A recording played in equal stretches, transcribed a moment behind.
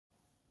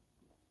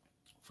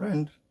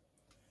Friend,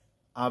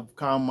 I've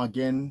come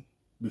again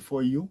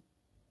before you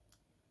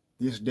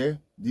this day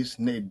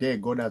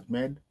God has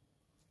made.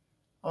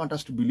 I want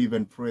us to believe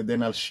and pray,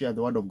 then I'll share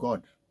the word of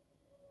God.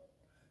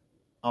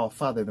 Our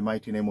Father, in the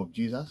mighty name of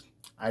Jesus,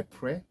 I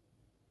pray,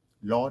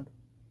 Lord,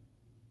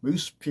 will you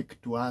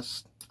speak to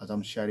us as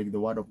I'm sharing the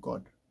word of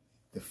God.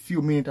 The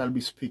few minutes I'll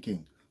be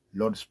speaking,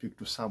 Lord, speak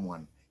to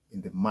someone in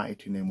the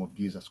mighty name of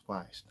Jesus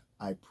Christ.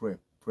 I pray.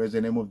 Praise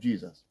the name of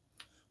Jesus.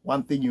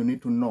 One thing you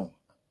need to know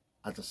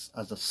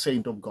as a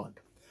saint of God,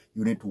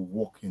 you need to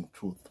walk in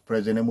truth.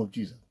 Praise the name of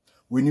Jesus.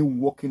 When you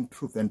walk in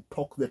truth and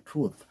talk the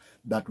truth,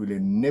 that will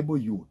enable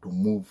you to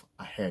move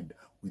ahead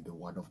with the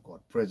word of God.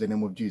 Praise the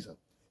name of Jesus.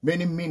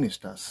 Many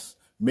ministers,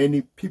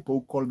 many people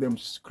who call them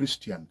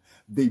Christian,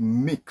 they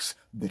mix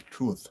the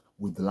truth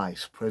with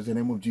lies. Praise the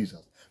name of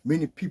Jesus.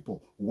 Many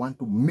people want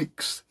to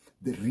mix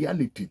the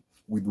reality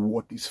with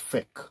what is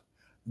fake.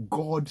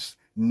 God's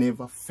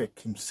never fake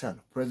himself.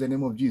 Praise the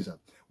name of Jesus.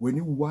 When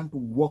you want to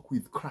walk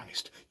with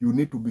Christ, you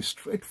need to be a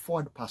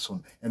straightforward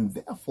person. And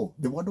therefore,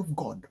 the word of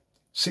God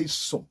says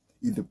so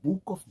in the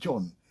book of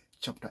John,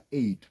 chapter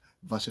 8,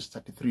 verses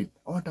 33.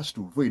 I want us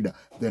to read,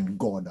 then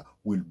God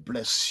will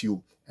bless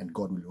you and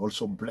God will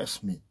also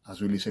bless me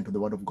as we listen to the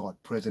word of God.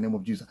 Praise the name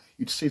of Jesus.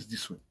 It says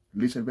this way.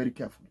 Listen very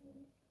carefully.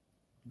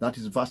 That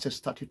is verses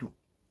 32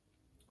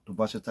 to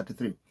verses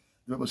 33.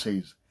 The Bible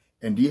says,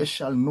 and ye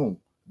shall know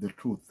the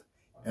truth,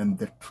 and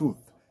the truth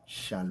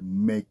shall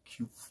make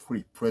you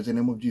free. Praise the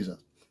name of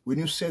Jesus. When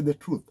you say the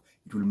truth,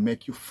 it will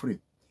make you free.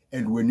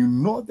 And when you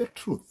know the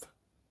truth,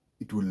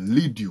 it will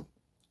lead you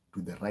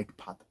to the right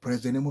path.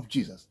 Praise the name of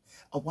Jesus.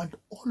 I want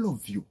all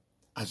of you,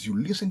 as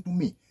you listen to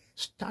me,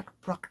 start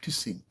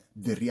practicing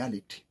the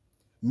reality.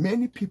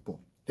 Many people,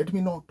 let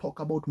me not talk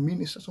about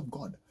ministers of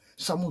God.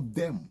 Some of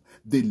them,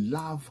 they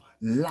love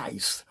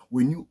lies.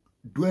 When you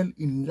dwell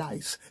in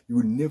lies, you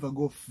will never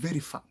go very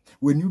far.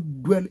 When you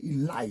dwell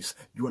in lies,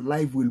 your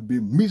life will be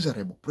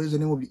miserable. Praise the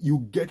name of God.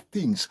 You get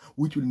things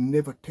which will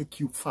never take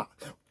you far.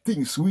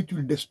 Things which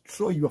will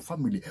destroy your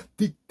family.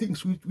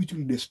 Things which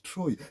will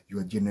destroy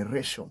your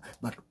generation.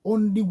 But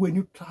only when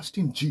you trust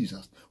in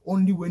Jesus,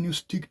 only when you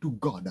stick to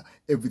God,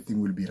 everything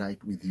will be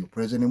right with you.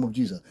 Praise the name of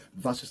Jesus.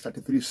 Verse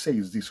 33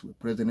 says this way.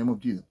 Praise the name of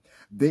Jesus.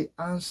 They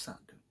answered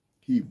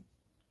him,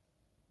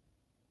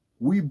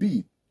 we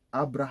be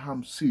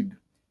Abraham's seed,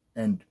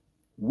 and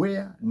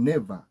were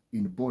never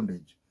in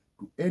bondage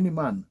to any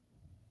man.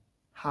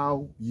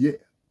 How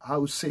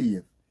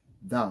saith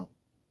thou,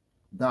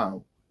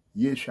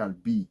 ye shall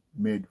be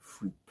made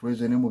free? Praise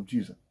the name of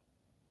Jesus.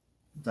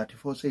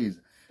 34 says,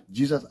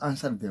 Jesus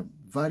answered them,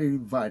 very,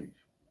 very,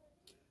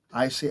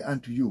 I say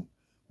unto you,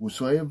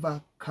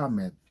 whosoever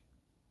committeth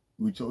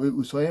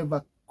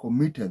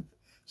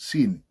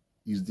sin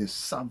is the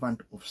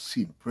servant of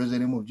sin. Praise the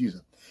name of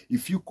Jesus.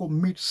 If you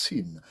commit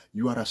sin,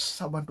 you are a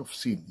servant of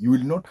sin. You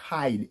will not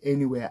hide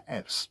anywhere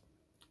else.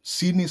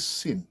 Sin is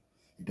sin.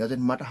 It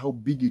doesn't matter how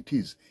big it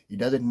is. It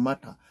doesn't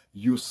matter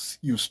you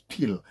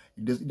steal.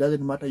 It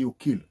doesn't matter you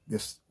kill.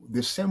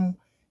 The same,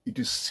 it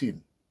is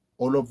sin.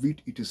 All of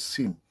it is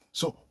sin.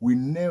 So we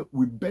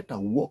better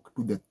walk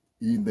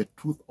in the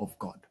truth of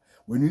God.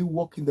 When we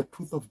walk in the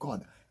truth of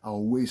God, our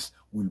ways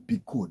will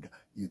be good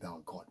with our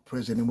God.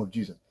 Praise the name of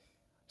Jesus.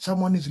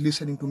 Someone is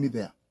listening to me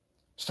there.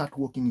 Start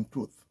walking in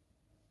truth.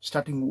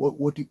 Starting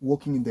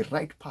walking in the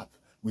right path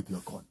with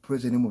your God.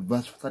 Praise the name of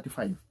verse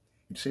 35.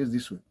 It says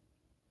this way.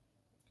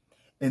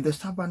 And the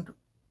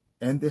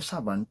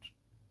servant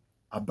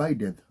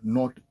abideth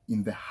not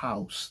in the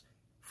house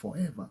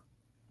forever,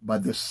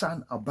 but the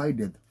Son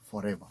abideth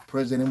forever.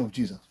 Praise the name of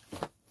Jesus.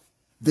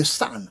 The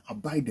Son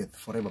abideth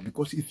forever,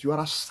 because if you are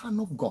a son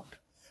of God,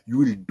 you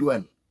will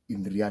dwell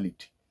in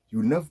reality.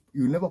 You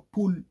never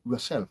pull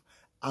yourself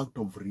out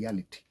of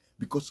reality,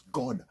 because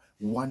God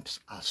wants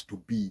us to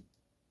be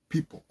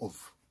people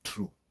of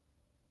truth.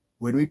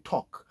 When we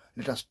talk,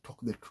 let us talk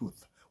the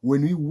truth.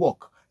 When we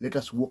walk, let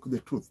us walk the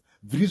truth.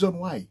 The reason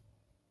why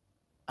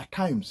at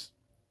times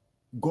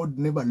God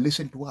never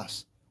listened to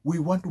us, we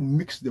want to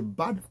mix the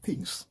bad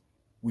things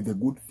with the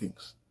good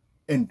things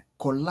and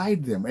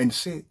collide them and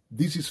say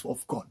this is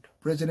of God.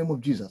 Praise the name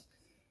of Jesus.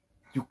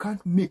 You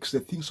can't mix the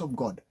things of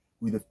God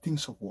with the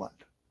things of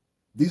world.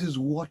 This is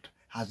what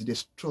has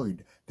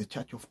destroyed the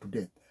church of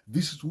today.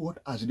 This is what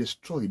has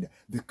destroyed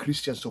the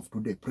Christians of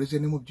today. Praise the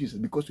name of Jesus.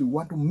 Because we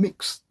want to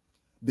mix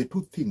the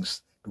two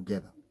things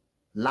together.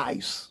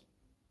 Lies,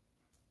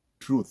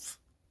 truth.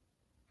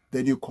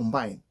 Then you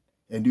combine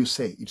and you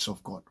say it's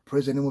of God.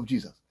 Praise the name of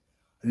Jesus.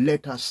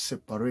 Let us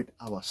separate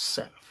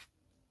ourselves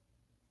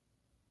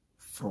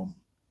from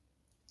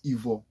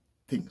evil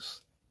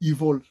things.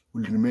 Evil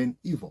will remain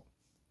evil.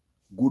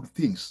 Good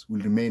things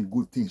will remain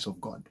good things of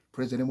God.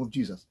 Praise the name of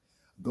Jesus.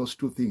 Those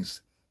two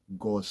things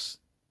goes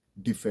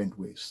different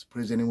ways.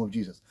 Praise the name of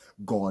Jesus.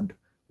 God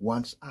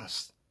wants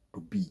us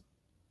to be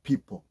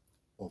people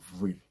of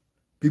real.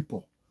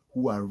 People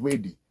who are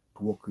ready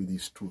to walk with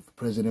His truth.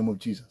 Praise the name of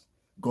Jesus.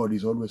 God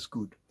is always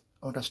good.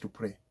 I want us to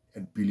pray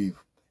and believe.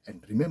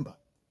 And remember,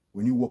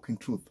 when you walk in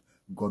truth,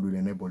 God will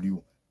enable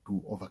you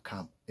to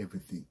overcome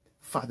everything.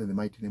 Father, in the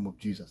mighty name of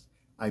Jesus,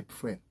 I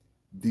pray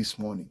this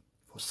morning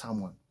for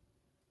someone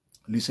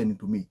listening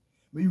to me.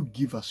 May you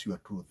give us your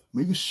truth.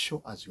 May you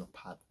show us your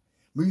path.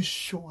 May you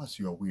show us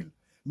your will.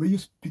 May you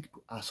speak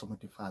to us,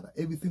 Almighty Father.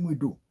 Everything we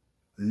do,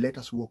 let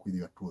us walk with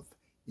your truth.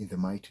 In the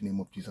mighty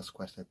name of Jesus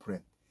Christ, I pray.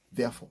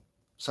 Therefore,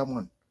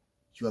 someone,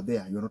 you are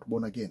there, you are not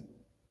born again.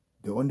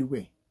 The only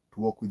way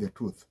to walk with the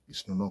truth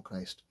is to know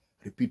Christ.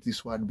 Repeat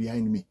this word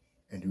behind me,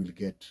 and you will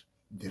get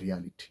the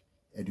reality.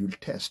 And you will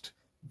test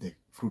the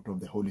fruit of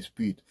the Holy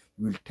Spirit.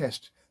 You will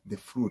test the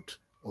fruit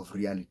of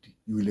reality.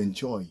 You will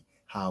enjoy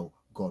how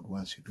God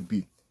wants you to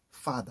be.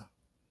 Father,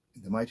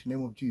 in the mighty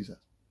name of Jesus,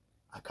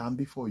 I come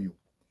before you.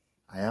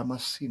 I am a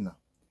sinner.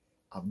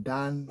 I've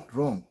done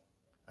wrong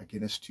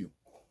against you.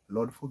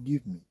 Lord,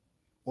 forgive me.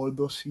 All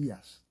those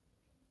years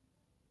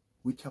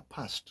which are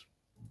past,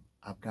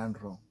 I've done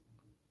wrong.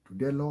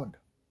 Today, Lord,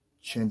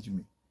 change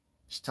me.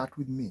 Start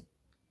with me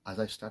as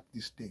I start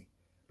this day.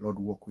 Lord,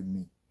 walk with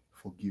me.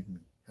 Forgive me.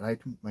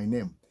 Write my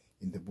name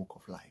in the book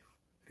of life.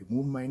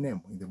 Remove my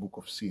name in the book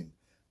of sin.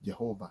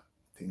 Jehovah,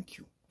 thank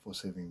you for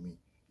saving me.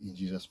 In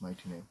Jesus'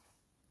 mighty name.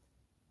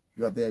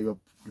 You are there. You have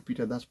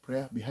repeated that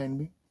prayer behind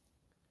me.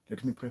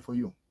 Let me pray for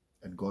you,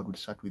 and God will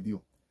start with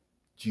you.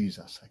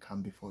 Jesus, I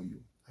come before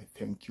you. I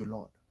thank you,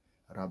 Lord.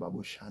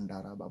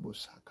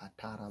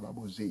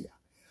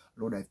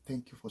 Lord, I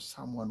thank you for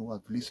someone who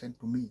has listened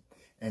to me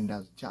and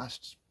has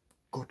just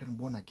gotten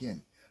born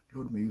again.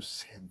 Lord, may you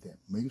save them.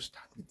 May you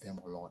start with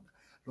them, oh Lord.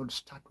 Lord,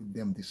 start with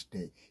them this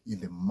day. In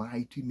the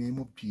mighty name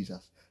of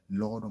Jesus,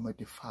 Lord,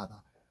 Almighty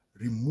Father,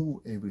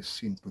 remove every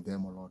sin to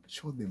them, oh Lord.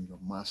 Show them your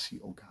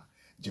mercy, oh God.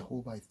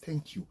 Jehovah, I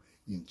thank you.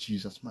 In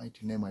Jesus'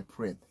 mighty name I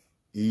pray.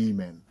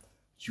 Amen.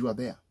 You are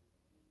there.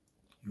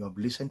 You have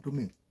listened to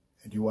me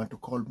and you want to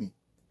call me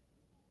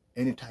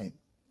anytime.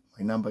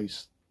 My number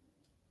is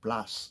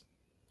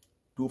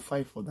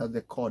 +254. That's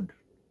the code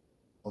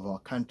of our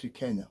country,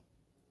 Kenya.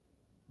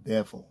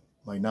 Therefore,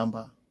 my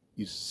number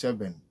is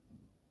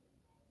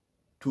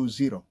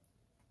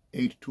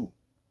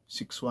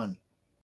 720-8261